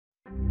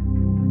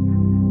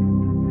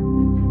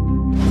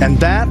And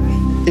that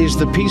is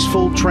the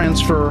peaceful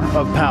transfer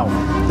of power.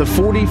 The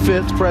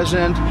 45th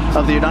president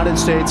of the United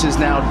States is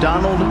now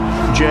Donald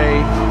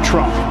J.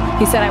 Trump.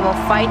 He said, "I will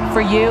fight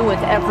for you with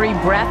every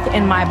breath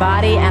in my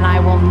body, and I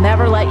will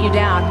never let you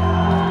down."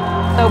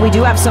 So we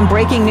do have some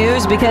breaking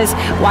news, because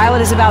while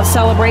it is about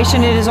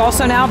celebration, it is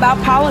also now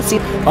about policy.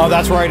 Oh,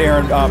 that's right,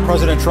 Aaron.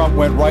 President Trump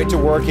went right to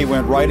work. He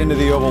went right into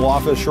the Oval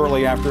Office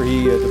shortly after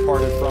he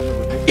departed from the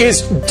review.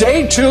 Is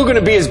day two going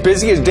to be as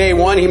busy as day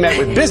one? He met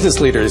with business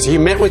leaders. He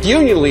met with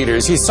union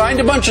leaders. He signed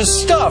a bunch of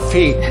stuff.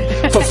 He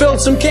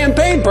fulfilled some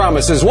campaign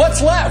promises.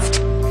 What's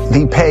left?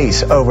 The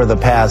pace over the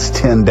past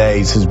 10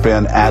 days has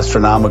been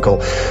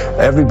astronomical.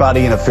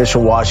 Everybody in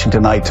official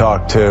Washington I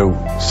talked to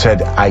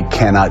said, I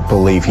cannot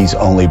believe he's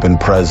only been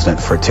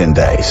president for 10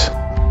 days.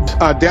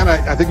 Dan,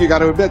 I think you got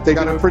to admit they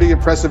did a pretty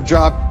impressive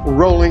job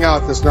rolling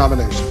out this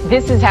nomination.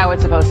 This is how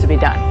it's supposed to be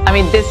done. I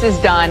mean, this is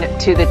done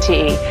to the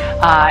T.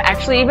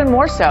 Actually, even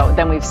more so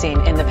than we've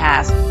seen in the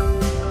past.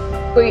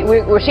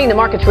 We're seeing the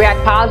markets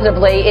react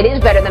positively. It is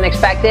better than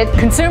expected.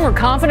 Consumer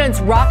confidence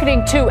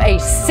rocketing to a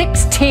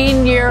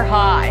 16-year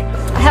high.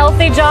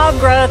 Healthy job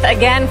growth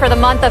again for the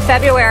month of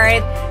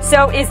February.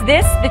 So is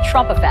this the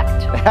Trump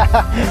effect?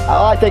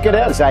 Oh, I think it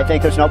is. I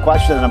think there's no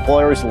question that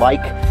employers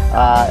like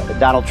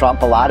Donald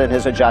Trump a lot in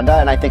his agenda,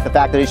 and I think the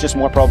fact that he's just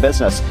more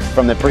pro-business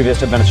from the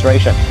previous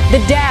administration.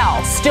 The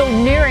Dow still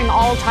nearing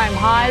all-time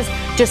highs,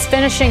 just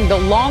finishing the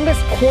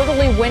longest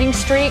quarterly winning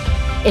streak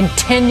in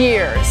 10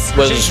 years.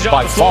 Was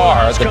by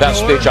far the best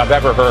speech I've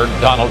ever heard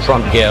Donald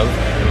Trump give.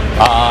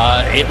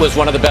 It was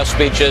one of the best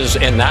speeches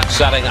in that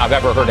setting I've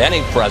ever heard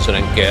any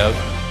president give.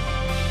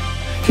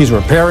 He's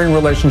repairing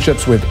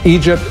relationships with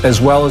Egypt as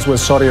well as with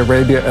Saudi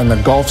Arabia and the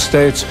Gulf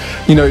states.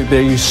 You know,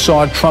 they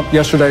saw Trump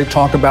yesterday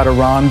talk about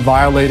Iran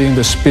violating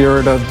the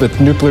spirit of the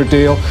nuclear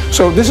deal.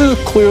 So this is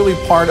clearly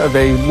part of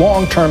a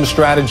long-term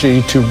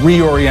strategy to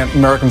reorient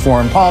American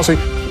foreign policy.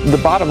 The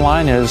bottom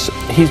line is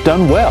he's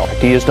done well.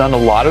 He has done a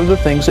lot of the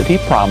things that he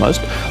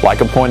promised,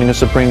 like appointing a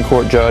Supreme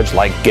Court judge,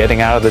 like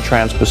getting out of the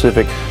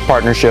Trans-Pacific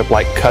Partnership,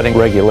 like cutting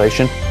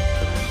regulation.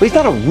 But he's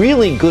done a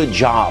really good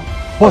job.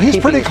 Well, he's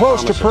pretty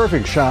close to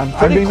perfect, Sean.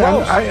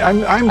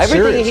 I'm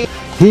serious.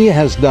 He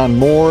has done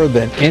more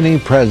than any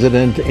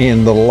president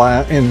in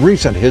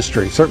recent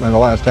history, certainly in the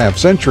last half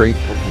century,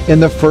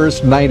 in the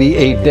first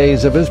 98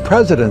 days of his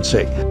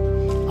presidency.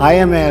 I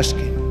am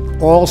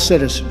asking all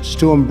citizens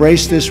to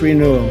embrace this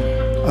renewal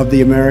of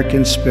the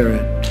American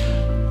spirit.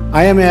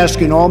 I am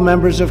asking all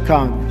members of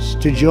Congress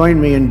to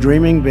join me in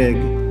dreaming big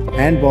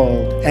and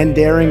bold and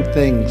daring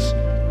things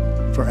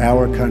for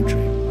our country.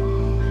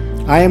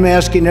 I am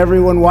asking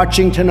everyone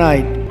watching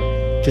tonight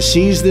to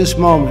seize this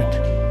moment,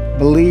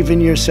 believe in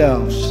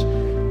yourselves,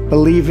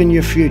 believe in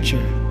your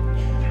future,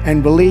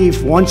 and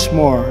believe once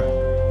more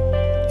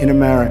in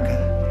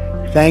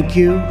America. Thank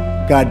you,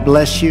 God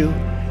bless you,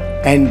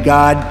 and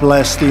God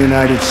bless the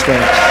United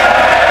States.